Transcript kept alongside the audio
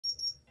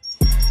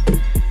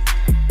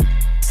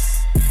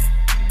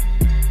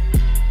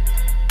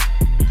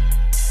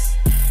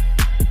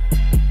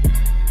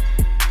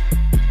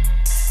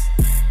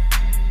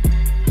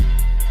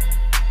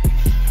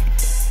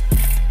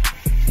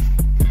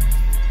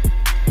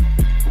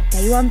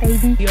Day one,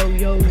 baby. Yo,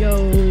 yo,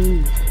 yo.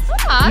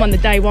 I'm on the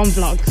day one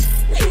vlogs.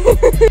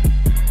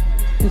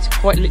 It's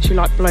quite literally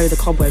like blow the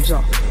cobwebs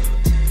off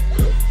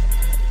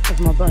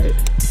of my boat.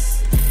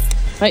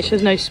 Make sure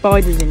there's no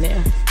spiders in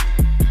there.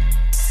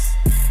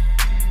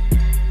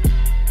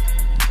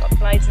 Got the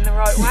blades in the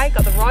right way,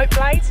 got the right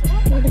blades.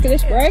 Look at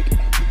this brake.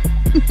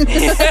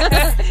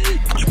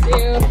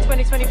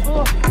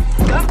 2024.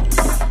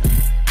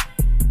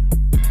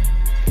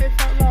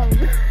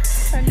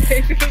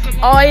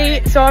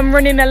 So I'm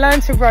running a learn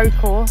to row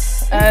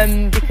course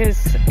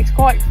because it's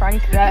quite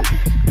frank that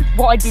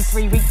what I did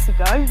 3 weeks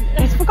ago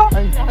is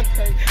forgotten.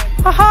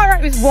 My heart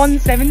rate was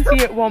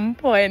 170 at one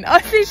point. I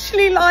was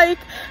literally like,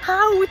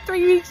 how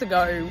 3 weeks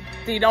ago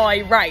did I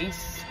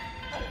race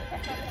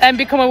and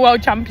become a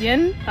world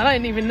champion? I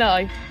don't even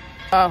know.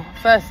 Oh,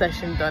 first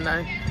session, don't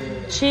know.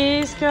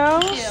 Cheers,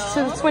 girls,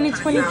 to the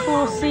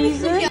 2024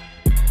 season.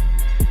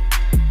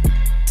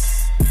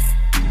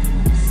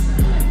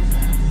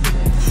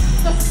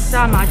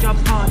 Damn, my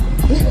job's hard.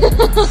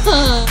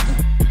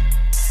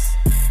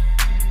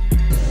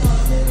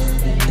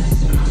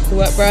 Good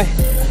work, bro.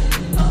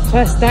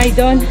 First day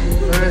done.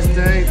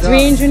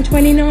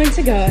 329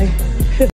 to go.